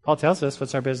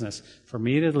 what's our business? For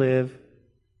me to live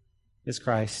is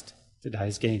Christ, to die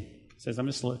is gain. He says,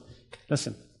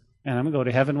 listen, And I'm going to go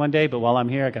to heaven one day, but while I'm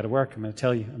here, I got to work. I'm going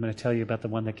to tell you about the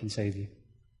one that can save you.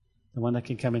 The one that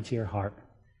can come into your heart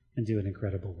and do an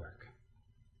incredible work.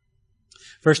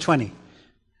 Verse 20.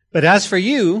 But as for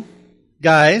you,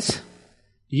 guys,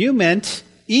 you meant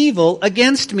evil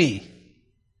against me,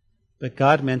 but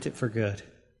God meant it for good,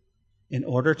 in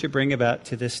order to bring about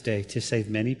to this day to save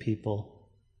many people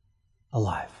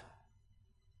alive.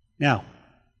 Now,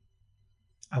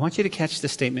 I want you to catch the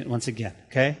statement once again,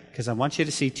 okay? Because I want you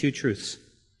to see two truths.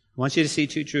 I want you to see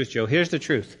two truths, Joe. Here's the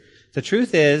truth. The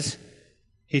truth is,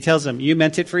 he tells them, you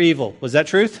meant it for evil. Was that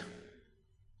truth?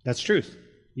 That's truth.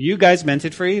 You guys meant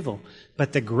it for evil.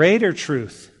 But the greater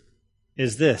truth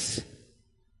is this,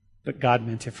 but God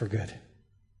meant it for good.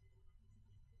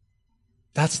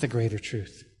 That's the greater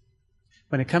truth.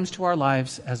 When it comes to our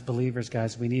lives as believers,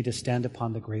 guys, we need to stand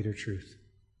upon the greater truth.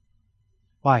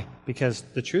 Why? Because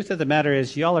the truth of the matter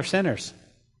is, y'all are sinners.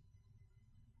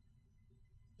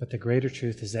 But the greater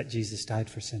truth is that Jesus died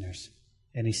for sinners,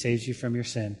 and He saves you from your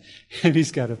sin, and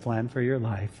He's got a plan for your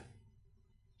life.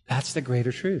 That's the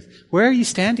greater truth. Where are you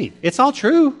standing? It's all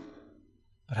true,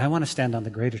 but I want to stand on the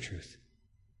greater truth.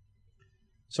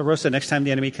 So, Rosa, next time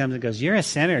the enemy comes and goes, you're a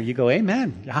sinner, you go,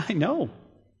 amen. I know.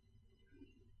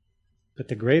 But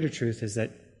the greater truth is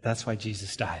that that's why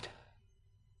Jesus died.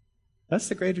 That's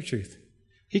the greater truth.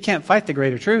 He can't fight the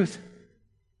greater truth.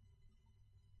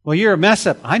 Well, you're a mess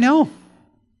up. I know.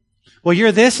 Well,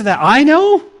 you're this and that. I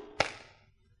know.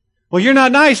 Well, you're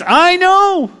not nice. I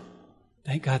know.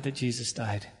 Thank God that Jesus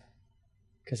died,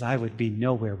 because I would be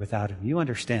nowhere without Him. You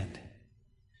understand?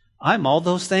 I'm all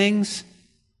those things,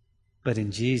 but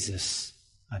in Jesus,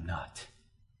 I'm not.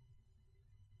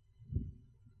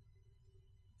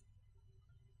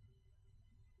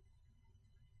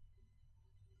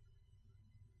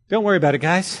 Don't worry about it,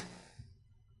 guys.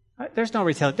 There's no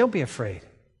retaliation. Don't be afraid.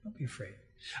 Don't be afraid.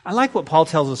 I like what Paul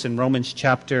tells us in Romans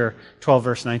chapter 12,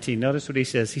 verse 19. Notice what he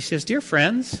says. He says, dear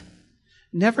friends,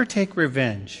 never take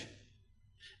revenge.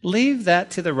 Leave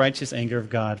that to the righteous anger of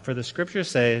God. For the Scripture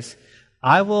says,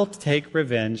 I will take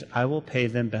revenge. I will pay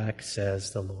them back,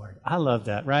 says the Lord. I love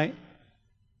that, right?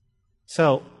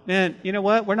 So, man, you know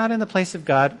what? We're not in the place of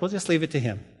God. We'll just leave it to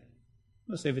Him.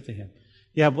 Let's leave it to Him.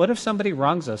 Yeah, what if somebody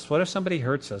wrongs us? What if somebody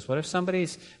hurts us? What if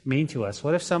somebody's mean to us?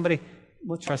 What if somebody...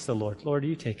 We'll trust the Lord. Lord,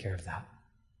 you take care of that.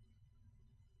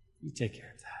 You take care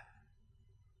of that.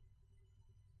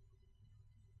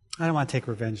 I don't want to take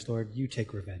revenge, Lord. You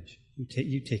take revenge.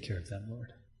 You take care of them,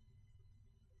 Lord.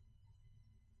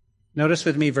 Notice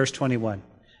with me verse 21.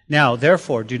 Now,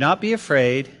 therefore, do not be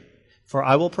afraid, for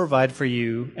I will provide for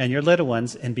you and your little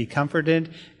ones, and be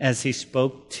comforted as he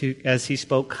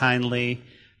spoke kindly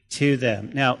to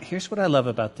them. Now, here's what I love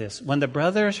about this. When the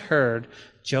brothers heard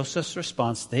Joseph's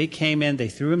response, they came in, they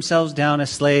threw themselves down as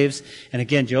slaves, and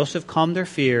again, Joseph calmed their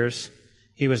fears.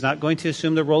 He was not going to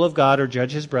assume the role of God or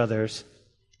judge his brothers.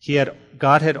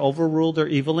 God had overruled their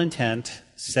evil intent,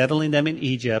 settling them in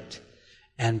Egypt,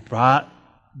 and brought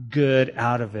good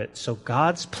out of it. So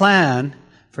God's plan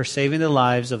for saving the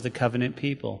lives of the covenant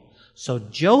people. So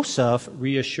Joseph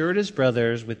reassured his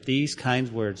brothers with these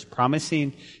kind words,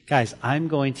 promising, guys, I'm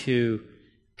going to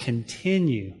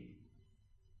continue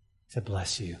to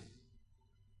bless you.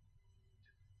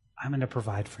 I'm going to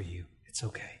provide for you. It's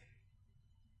okay.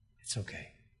 It's okay.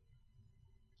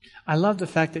 I love the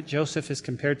fact that Joseph is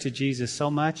compared to Jesus so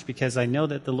much, because I know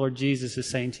that the Lord Jesus is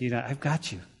saying to you, I've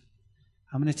got you.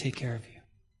 I'm going to take care of you.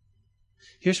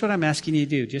 Here's what I'm asking you to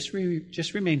do.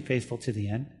 Just remain faithful to the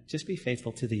end. Just be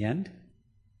faithful to the end.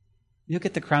 You'll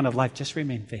get the crown of life. Just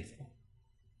remain faithful.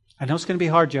 I know it's going to be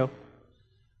hard, Joe.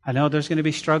 I know there's going to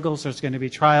be struggles. There's going to be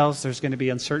trials. There's going to be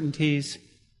uncertainties.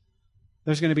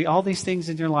 There's going to be all these things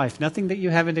in your life. Nothing that you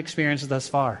haven't experienced thus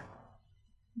far.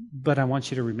 But I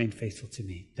want you to remain faithful to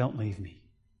me. Don't leave me.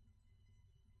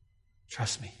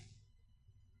 Trust me.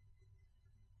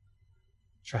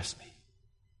 Trust me.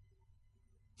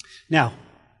 Now,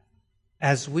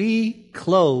 as we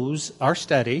close our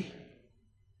study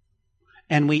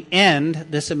and we end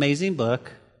this amazing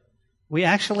book, we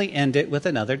actually end it with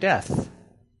another death.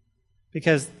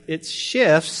 Because it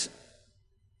shifts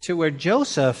to where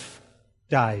Joseph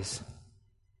dies.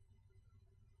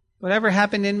 Whatever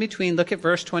happened in between, look at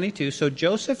verse 22. So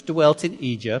Joseph dwelt in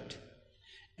Egypt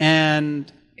and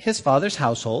his father's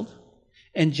household,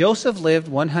 and Joseph lived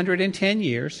 110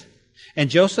 years. And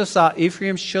Joseph saw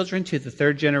Ephraim's children to the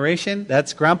third generation.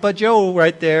 That's Grandpa Joe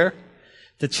right there.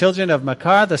 The children of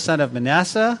Machir, the son of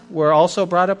Manasseh, were also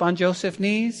brought up on Joseph's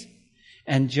knees.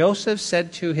 And Joseph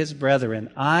said to his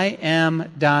brethren, I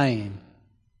am dying,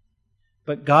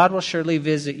 but God will surely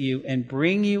visit you and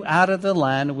bring you out of the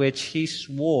land which he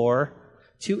swore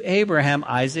to Abraham,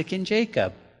 Isaac, and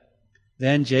Jacob.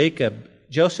 Then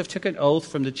Joseph took an oath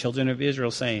from the children of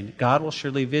Israel, saying, God will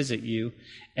surely visit you,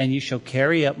 and you shall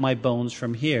carry up my bones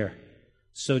from here.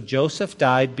 So Joseph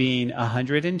died being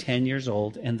 110 years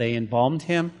old, and they embalmed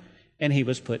him, and he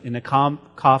was put in a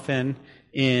coffin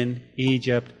in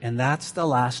Egypt. And that's the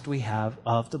last we have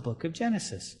of the book of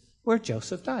Genesis, where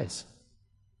Joseph dies.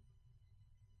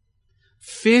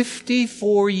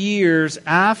 54 years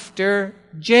after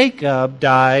Jacob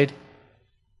died,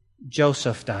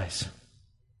 Joseph dies.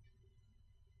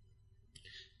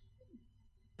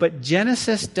 But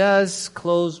Genesis does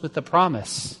close with a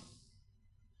promise.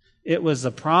 It was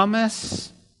the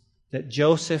promise that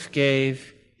Joseph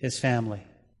gave his family.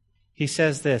 He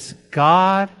says this,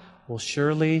 God will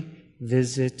surely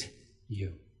visit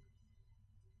you.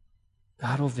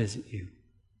 God will visit you.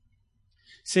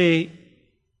 See,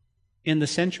 in the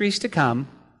centuries to come,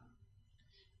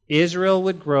 Israel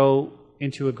would grow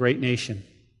into a great nation.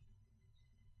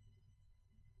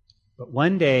 But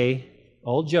one day,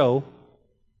 old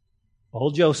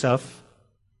Joseph,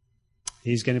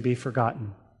 he's going to be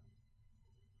forgotten.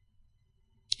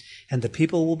 And the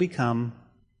people will become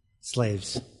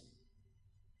slaves.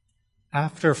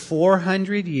 After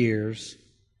 400 years,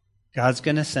 God's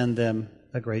going to send them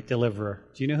a great deliverer.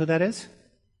 Do you know who that is?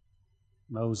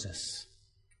 Moses.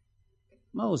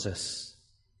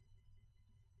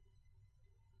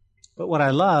 But what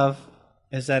I love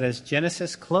is that as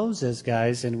Genesis closes,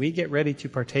 guys, and we get ready to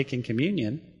partake in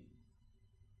communion,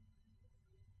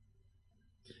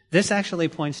 this actually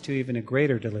points to even a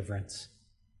greater deliverance.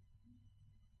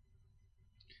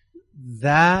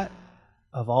 That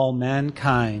of all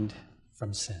mankind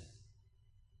from sin.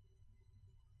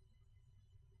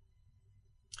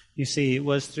 You see, it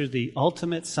was through the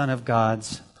ultimate Son of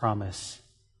God's promise.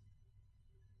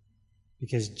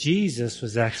 Because Jesus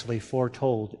was actually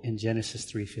foretold in Genesis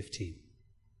 3:15.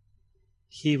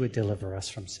 He would deliver us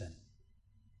from sin.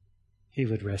 He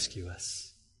would rescue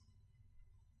us.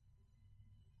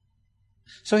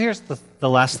 So here's the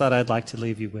last thought I'd like to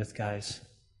leave you with, guys,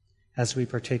 as we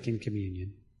partake in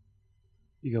communion.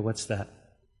 You go, what's that?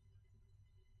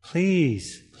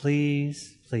 Please,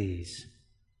 please, please,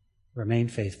 remain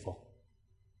faithful.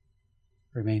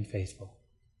 Remain faithful.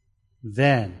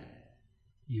 Then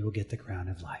you will get the crown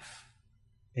of life.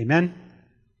 Amen?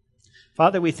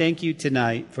 Father, we thank you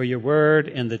tonight for your word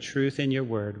and the truth in your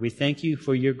word. We thank you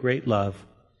for your great love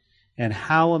and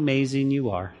how amazing you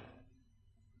are.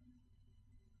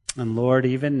 And Lord,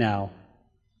 even now,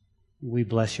 we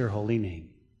bless your holy name.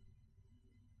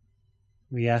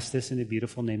 We ask this in the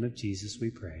beautiful name of Jesus, we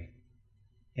pray.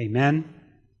 Amen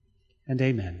and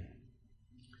amen.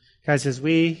 Guys, as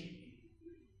we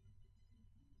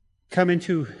come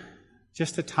into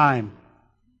just a time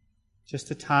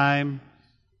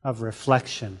of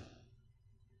reflection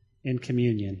in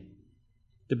communion,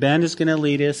 the band is going to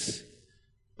lead us,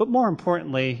 but more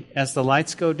importantly, as the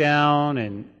lights go down,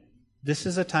 and this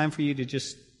is a time for you to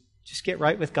just get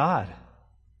right with God.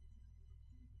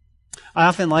 I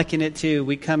often liken it to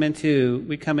we come into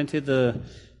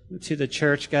the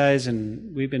church, guys,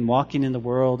 and we've been walking in the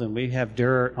world, and we have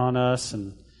dirt on us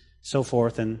and so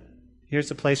forth. And here's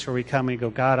a place where we come and go,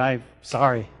 God, I'm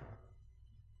sorry.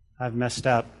 I've messed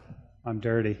up. I'm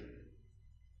dirty.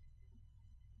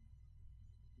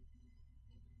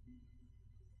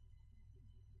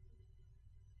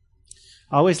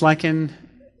 I always liken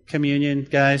communion,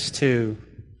 guys, to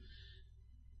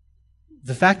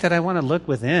the fact that I want to look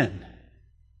within.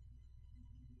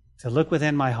 To look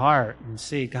within my heart and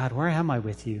see, God, where am I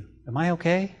with you? Am I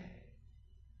okay?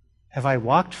 Have I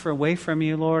walked away from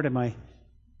you, Lord?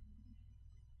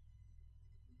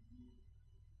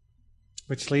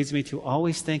 Which leads me to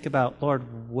always think about,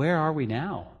 Lord, where are we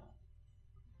now?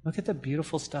 Look at the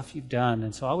beautiful stuff you've done.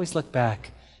 And so I always look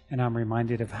back and I'm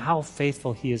reminded of how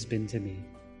faithful he has been to me.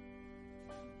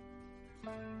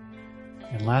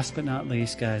 And last but not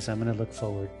least, guys, I'm going to look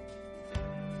forward.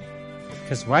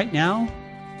 Because right now,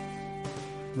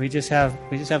 we just have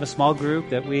a small group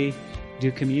that we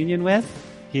do communion with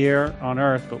here on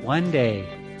earth, but one day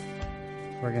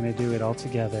we're going to do it all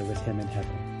together with him in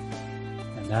heaven.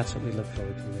 And that's what we look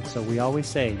forward to. And so we always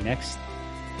say, next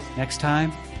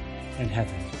time in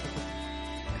heaven,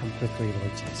 come quickly,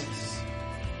 Lord Jesus.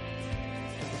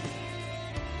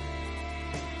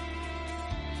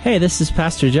 Hey, this is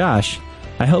Pastor Josh.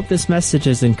 I hope this message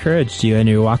has encouraged you in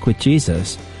your walk with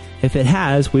Jesus. If it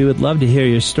has, we would love to hear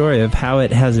your story of how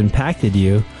it has impacted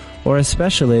you, or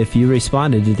especially if you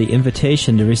responded to the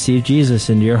invitation to receive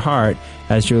Jesus into your heart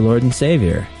as your Lord and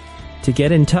Savior. To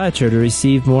get in touch or to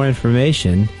receive more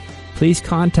information, please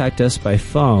contact us by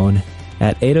phone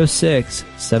at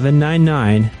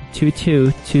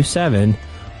 806-799-2227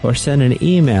 or send an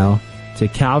email to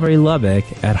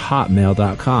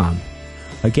calvarylubbock@hotmail.com.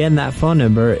 Again, that phone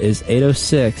number is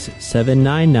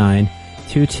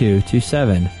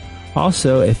 806-799-2227.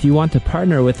 Also, if you want to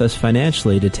partner with us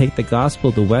financially to take the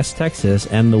gospel to West Texas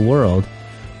and the world,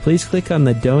 please click on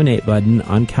the donate button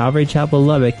on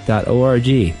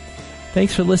calvarychapellubbock.org.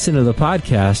 Thanks for listening to the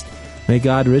podcast. May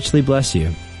God richly bless you.